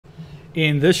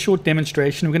In this short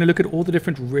demonstration, we're going to look at all the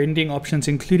different rendering options,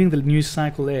 including the new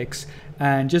Cycle X.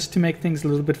 And just to make things a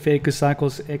little bit fair, because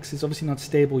Cycle X is obviously not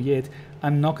stable yet,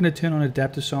 I'm not going to turn on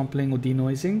adaptive sampling or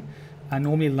denoising. I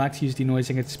normally like to use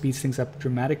denoising, it speeds things up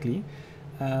dramatically.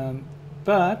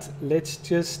 But let's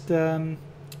just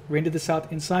render this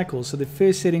out in cycles. So the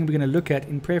first setting we're going to look at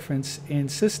in preference in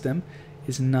system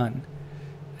is none.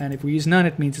 And if we use none,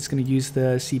 it means it's going to use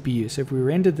the CPU. So if we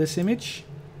render this image,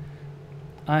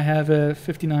 I have a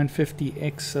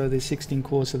 5950X, so there's 16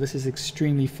 cores, so this is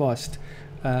extremely fast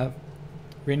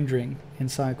rendering in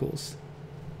cycles.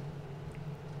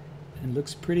 And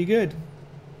looks pretty good.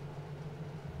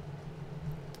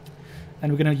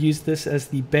 And we're going to use this as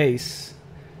the base.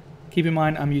 Keep in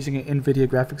mind I'm using an NVIDIA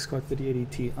graphics card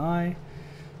 3080 Ti,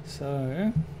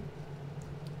 so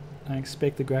I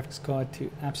expect the graphics card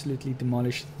to absolutely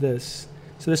demolish this.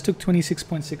 So this took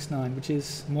 26.69, which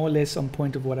is more or less on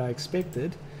point of what I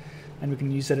expected, and we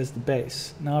can use that as the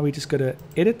base. Now we just go to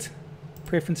Edit,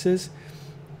 Preferences,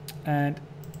 and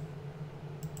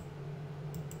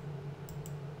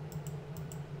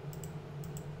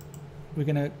we're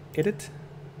going to Edit,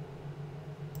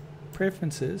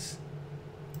 Preferences,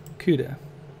 CUDA.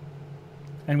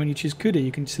 And when you choose CUDA,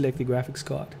 you can select the graphics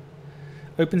card.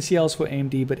 OpenCL is for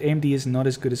AMD, but AMD is not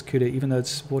as good as CUDA, even though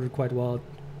it's supported quite well.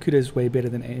 CUDA is way better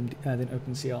than AMD, than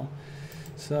OpenCL.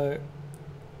 So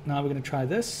now we're going to try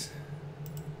this.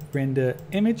 Render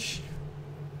image.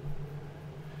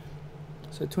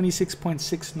 So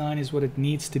 26.69 is what it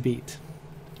needs to beat.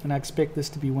 And I expect this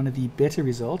to be one of the better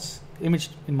results. The image,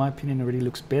 in my opinion, already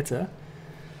looks better.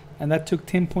 And that took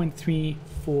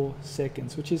 10.34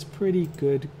 seconds, which is pretty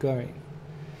good going.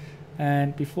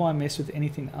 And before I mess with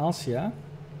anything else here,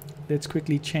 let's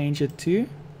quickly change it to,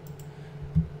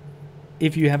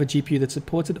 if you have a GPU that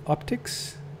supported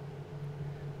OPTIX,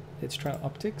 let's try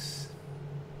OPTIX.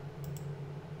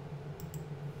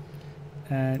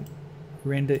 And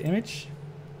render image.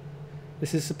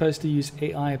 This is supposed to use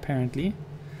AI apparently,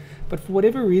 but for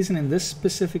whatever reason in this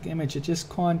specific image it just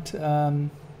can't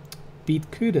beat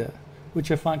CUDA,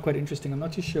 which I find quite interesting. I'm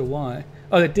not too sure why.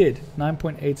 Oh, it did.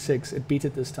 9.86. It beat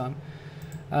it this time.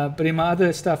 But in my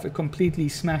other stuff, it completely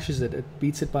smashes it. It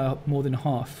beats it by more than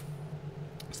half.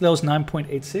 So that was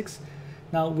 9.86.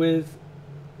 Now with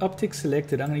OPTIX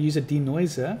selected, I'm going to use a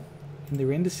denoiser in the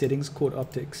render settings called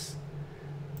OPTIX.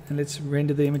 And let's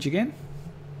render the image again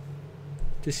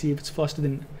to see if it's faster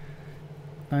than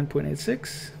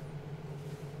 9.86.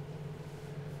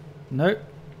 Nope.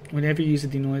 Whenever you use a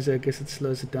denoiser, I guess it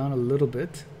slows it down a little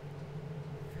bit.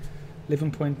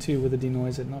 11.2 with a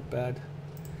denoiser, not bad.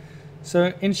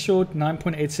 So in short,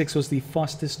 9.86 was the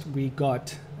fastest we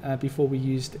got before we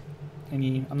used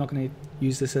any. I'm not going to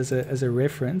use this as a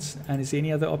reference. And is there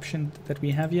any other option that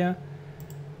we have here?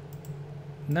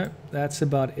 No, that's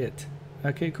about it.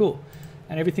 Okay, cool.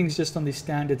 And everything's just on the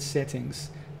standard settings.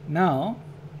 Now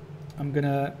I'm going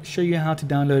to show you how to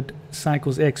download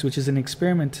Cycles X, which is an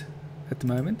experiment at the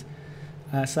moment.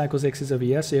 Cycles X is over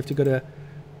here, so you have to go to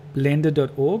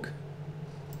blender.org,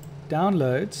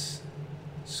 downloads,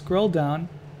 scroll down,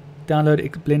 download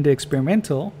Blender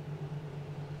Experimental,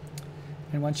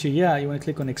 and once you're here, you want to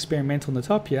click on Experimental on the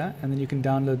top here, and then you can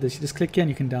download this. You just click here and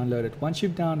you can download it. Once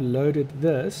you've downloaded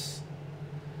this,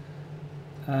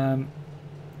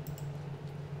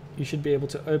 you should be able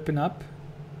to open up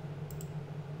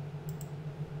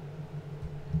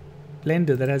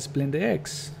Blender that has Blender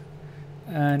X.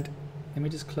 And let me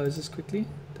just close this quickly.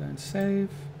 Don't save.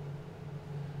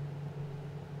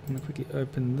 I'm going to quickly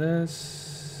open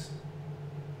this.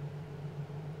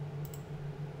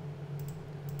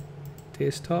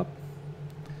 Desktop.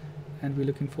 And we're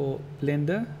looking for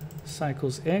Blender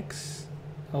Cycles X.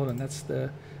 Hold on, that's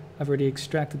the, I've already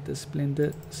extracted this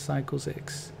Blender Cycles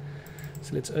X.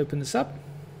 So let's open this up.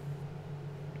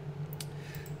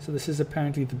 So this is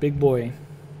apparently the big boy.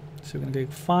 So we're going to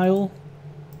go File,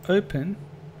 Open,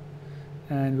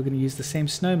 and we're going to use the same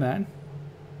snowman.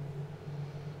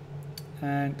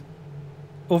 And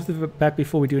off the bat,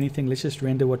 before we do anything, let's just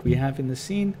render what we have in the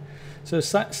scene. So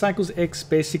Cycles X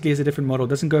basically is a different model. It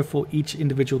doesn't go for each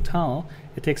individual tile.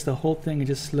 It takes the whole thing and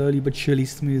just slowly but surely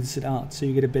smooths it out, so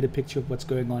you get a better picture of what's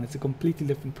going on. It's a completely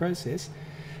different process.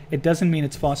 It doesn't mean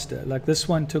it's faster. Like this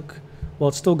one took, well,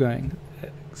 it's still going.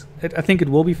 I think it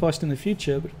will be faster in the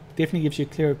future, but definitely gives you a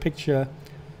clearer picture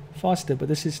faster, but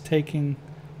this is taking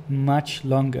much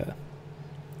longer.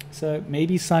 So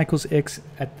maybe Cycles X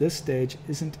at this stage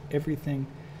isn't everything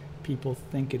people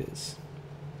think it is.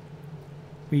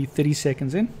 We're 30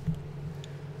 seconds in.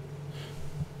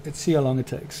 Let's see how long it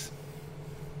takes.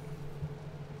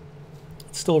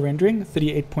 It's still rendering,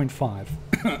 38.5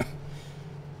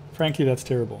 frames Frankly, that's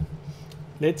terrible.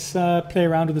 Let's play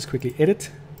around with this quickly.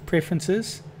 Edit,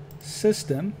 Preferences,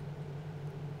 System,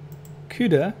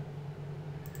 CUDA,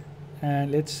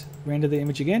 and let's render the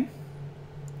image again.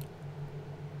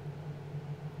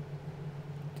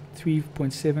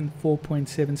 3.7,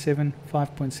 4.77,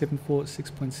 5.74,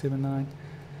 6.79.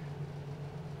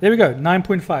 There we go,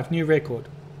 9.5, new record.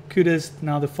 CUDA is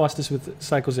now the fastest with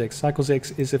Cycles X. Cycles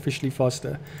X is officially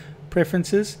faster.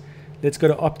 Preferences, let's go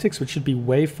to OPTIX, which should be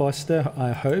way faster,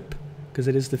 I hope, because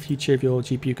it is the future if your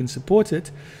GPU can support it.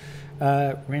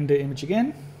 Render image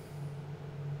again.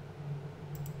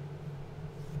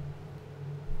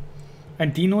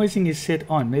 And denoising is set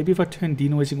on. Maybe if I turn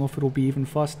denoising off, it'll be even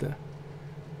faster.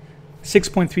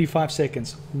 6.35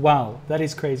 seconds. Wow, that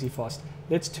is crazy fast.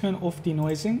 Let's turn off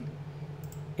denoising,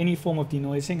 any form of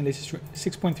denoising, and let's just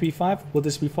 6.35. Will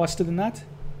this be faster than that?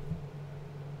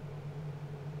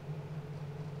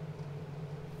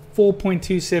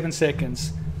 4.27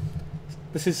 seconds.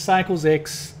 This is Cycles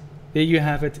X. There you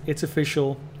have it. It's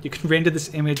official. You can render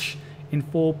this image in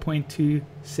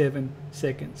 4.27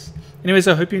 seconds. Anyways,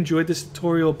 I hope you enjoyed this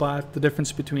tutorial about the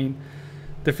difference between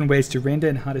different ways to render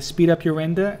and how to speed up your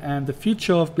render and the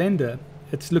future of Blender.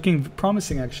 It's looking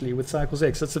promising actually with Cycles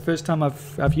X. That's the first time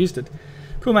I've used it.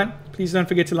 Cool, man. Please don't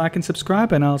forget to like and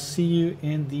subscribe, and I'll see you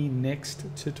in the next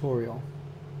tutorial.